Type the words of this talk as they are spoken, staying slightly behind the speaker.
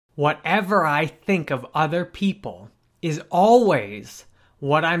Whatever I think of other people is always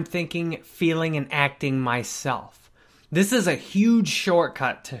what I'm thinking, feeling, and acting myself. This is a huge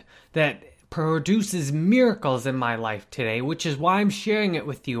shortcut that produces miracles in my life today, which is why I'm sharing it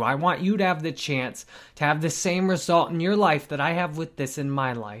with you. I want you to have the chance to have the same result in your life that I have with this in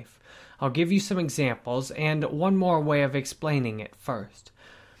my life. I'll give you some examples and one more way of explaining it first.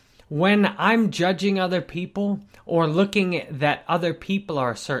 When I'm judging other people or looking that other people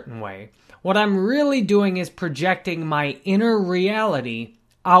are a certain way, what I'm really doing is projecting my inner reality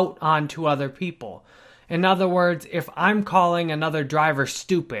out onto other people. In other words, if I'm calling another driver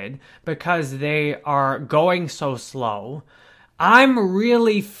stupid because they are going so slow, I'm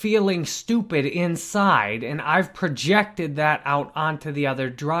really feeling stupid inside, and I've projected that out onto the other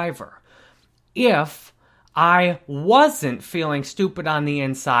driver. If I wasn't feeling stupid on the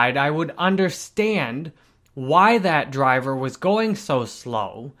inside, I would understand why that driver was going so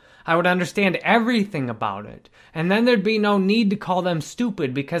slow. I would understand everything about it. And then there'd be no need to call them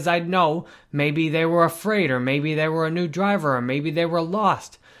stupid because I'd know maybe they were afraid, or maybe they were a new driver, or maybe they were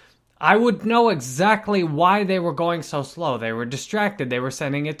lost. I would know exactly why they were going so slow. They were distracted. They were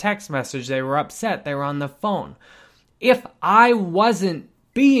sending a text message. They were upset. They were on the phone. If I wasn't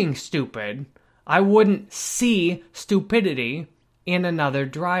being stupid, I wouldn't see stupidity in another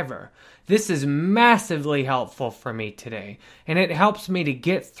driver. This is massively helpful for me today, and it helps me to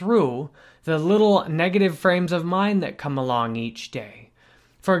get through the little negative frames of mind that come along each day.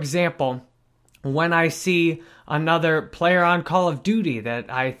 For example, when I see another player on Call of Duty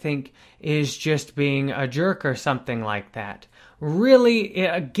that I think is just being a jerk or something like that, really,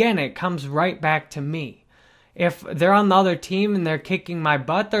 again, it comes right back to me. If they're on the other team and they're kicking my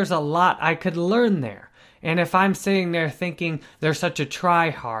butt, there's a lot I could learn there. And if I'm sitting there thinking they're such a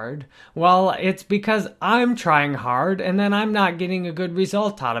try-hard, well, it's because I'm trying hard and then I'm not getting a good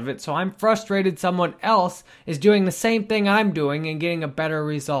result out of it. So I'm frustrated someone else is doing the same thing I'm doing and getting a better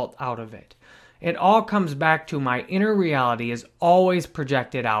result out of it. It all comes back to my inner reality is always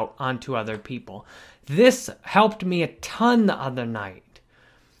projected out onto other people. This helped me a ton the other night.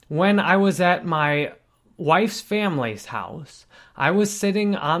 When I was at my wife's family's house, I was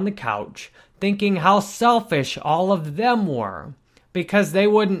sitting on the couch thinking how selfish all of them were because they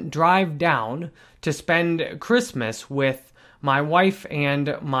wouldn't drive down to spend Christmas with my wife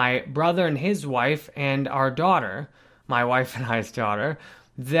and my brother and his wife and our daughter, my wife and I's daughter,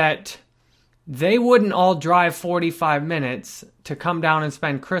 that they wouldn't all drive 45 minutes to come down and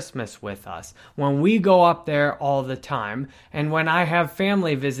spend Christmas with us when we go up there all the time and when I have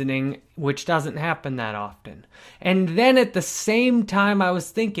family visiting, which doesn't happen that often. And then at the same time I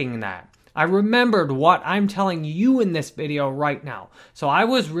was thinking that, I remembered what I'm telling you in this video right now. So I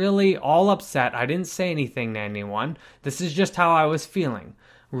was really all upset. I didn't say anything to anyone. This is just how I was feeling.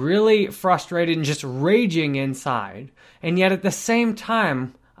 Really frustrated and just raging inside. And yet at the same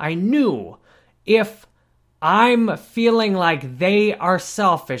time, I knew if I'm feeling like they are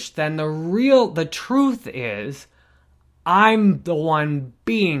selfish, then the truth is I'm the one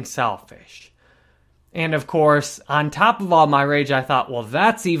being selfish. And of course, on top of all my rage, I thought, well,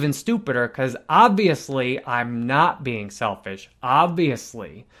 that's even stupider because obviously I'm not being selfish.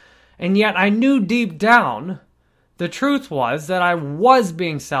 Obviously. And yet I knew deep down the truth was that I was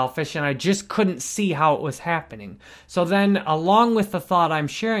being selfish and I just couldn't see how it was happening. So then, along with the thought I'm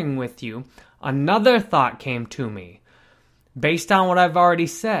sharing with you, another thought came to me based on what I've already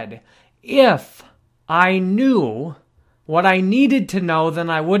said. If I knew what I needed to know, then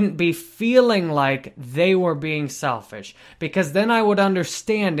I wouldn't be feeling like they were being selfish, because then I would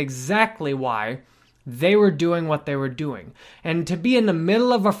understand exactly why they were doing what they were doing. And to be in the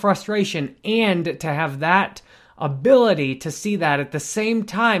middle of a frustration and to have that ability to see that at the same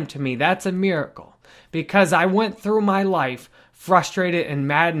time, to me, that's a miracle. Because I went through my life frustrated and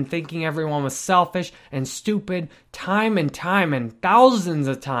mad and thinking everyone was selfish and stupid time and thousands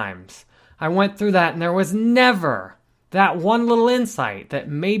of times. I went through that and there was never that one little insight that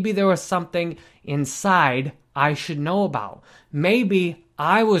maybe there was something inside I should know about. Maybe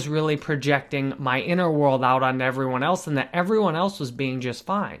I was really projecting my inner world out on everyone else and that everyone else was being just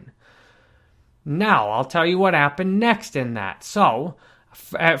fine. Now, I'll tell you what happened next in that. So,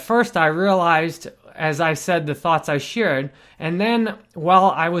 at first I realized, as I said, the thoughts I shared, and then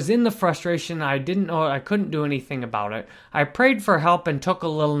while I was in the frustration, I didn't know, I couldn't do anything about it. I prayed for help and took a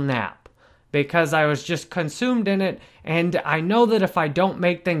little nap because I was just consumed in it, and I know that if I don't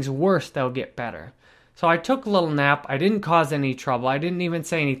make things worse, they'll get better. So I took a little nap. I didn't cause any trouble. I didn't even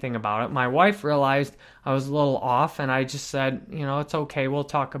say anything about it. My wife realized I was a little off, and I just said, it's okay. We'll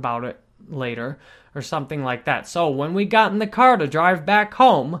talk about it later or something like that. So when we got in the car to drive back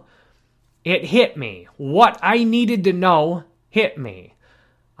home, it hit me. What I needed to know hit me.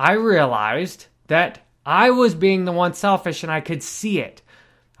 I realized that I was being the one selfish, and I could see it.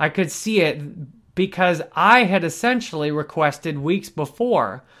 I could see it because I had essentially requested weeks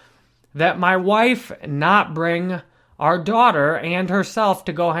before that my wife not bring our daughter and herself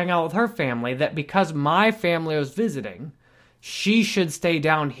to go hang out with her family, that because my family was visiting, she should stay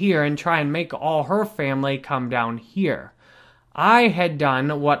down here and try and make all her family come down here. I had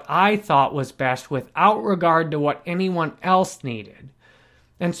done what I thought was best without regard to what anyone else needed.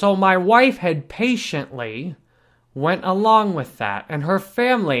 And so my wife had patiently went along with that, and her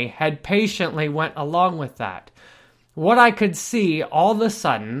family had patiently went along with that. What I could see all of a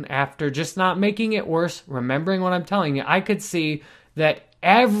sudden, after just not making it worse, remembering what I'm telling you, I could see that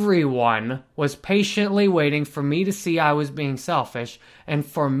everyone was patiently waiting for me to see I was being selfish and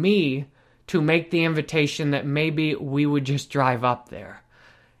for me to make the invitation that maybe we would just drive up there.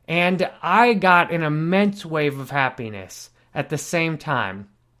 And I got an immense wave of happiness at the same time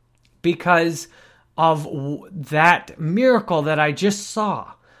because of that miracle that I just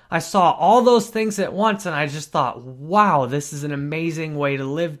saw. I saw all those things at once, and I just thought, wow, this is an amazing way to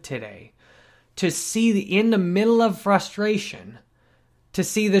live today. To see in the middle of frustration, to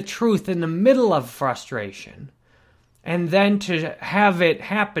see the truth in the middle of frustration, and then to have it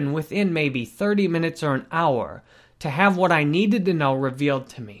happen within maybe 30 minutes or an hour, to have what I needed to know revealed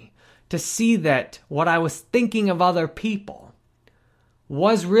to me, to see that what I was thinking of other people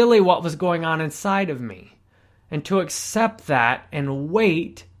was really what was going on inside of me, and to accept that and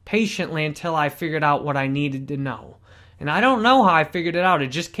wait patiently until I figured out what I needed to know. And I don't know how I figured it out. It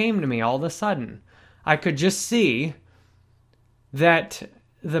just came to me all of a sudden. I could just see that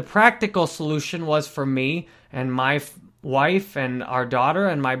the practical solution was for me and my wife and our daughter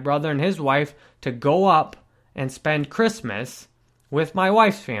and my brother and his wife to go up and spend Christmas with my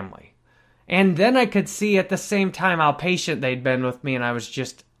wife's family. And then I could see at the same time how patient they'd been with me, and I was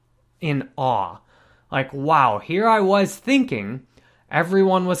just in awe. Like, wow, here I was thinking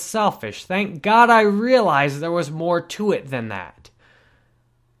everyone was selfish. Thank God I realized there was more to it than that.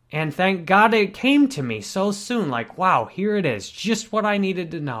 And thank God it came to me so soon. Like, wow, here it is. Just what I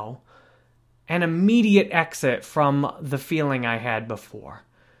needed to know. An immediate exit from the feeling I had before.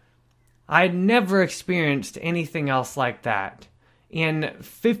 I had never experienced anything else like that. In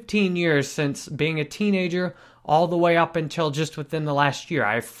 15 years since being a teenager, all the way up until just within the last year,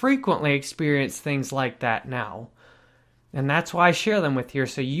 I frequently experience things like that now. And that's why I share them with you,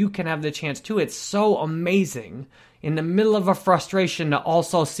 so you can have the chance too. It's so amazing in the middle of a frustration to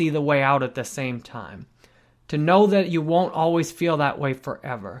also see the way out at the same time. To know that you won't always feel that way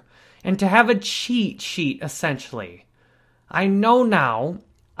forever. And to have a cheat sheet, essentially. I know now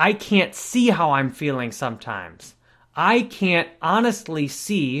I can't see how I'm feeling sometimes. I can't honestly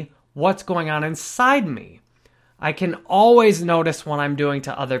see what's going on inside me. I can always notice what I'm doing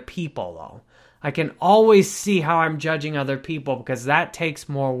to other people, though. I can always see how I'm judging other people because that takes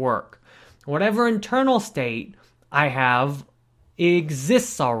more work. Whatever internal state I have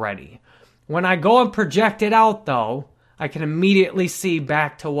exists already. When I go and project it out, though, I can immediately see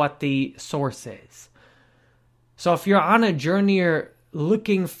back to what the source is. So if you're on a journey, you're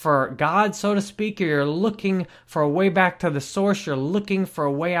looking for God, so to speak, or you're looking for a way back to the source, you're looking for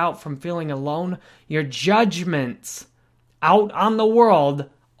a way out from feeling alone, your judgments out on the world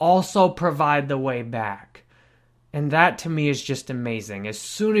also provide the way back. And that to me is just amazing. As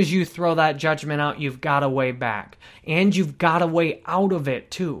soon as you throw that judgment out, you've got a way back. And you've got a way out of it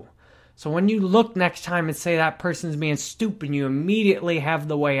too. So when you look next time and say that person's being stupid, you immediately have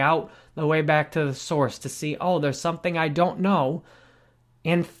the way out, the way back to the source to see, oh, there's something I don't know.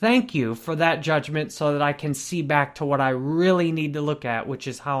 And thank you for that judgment so that I can see back to what I really need to look at, which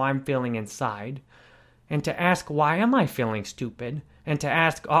is how I'm feeling inside. And to ask, why am I feeling stupid? And to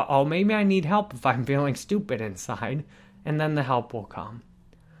ask, maybe I need help if I'm feeling stupid inside. And then the help will come.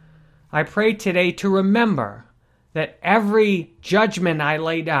 I pray today to remember that every judgment I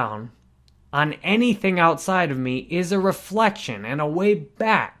lay down on anything outside of me is a reflection and a way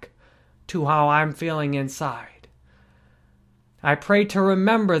back to how I'm feeling inside. I pray to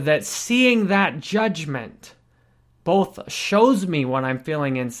remember that seeing that judgment both shows me what I'm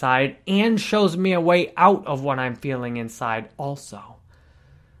feeling inside and shows me a way out of what I'm feeling inside also.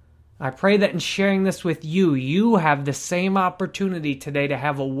 I pray that in sharing this with you, you have the same opportunity today to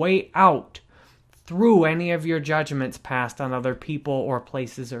have a way out through any of your judgments passed on other people or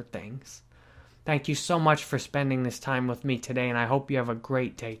places or things. Thank you so much for spending this time with me today, and I hope you have a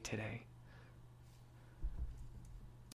great day today.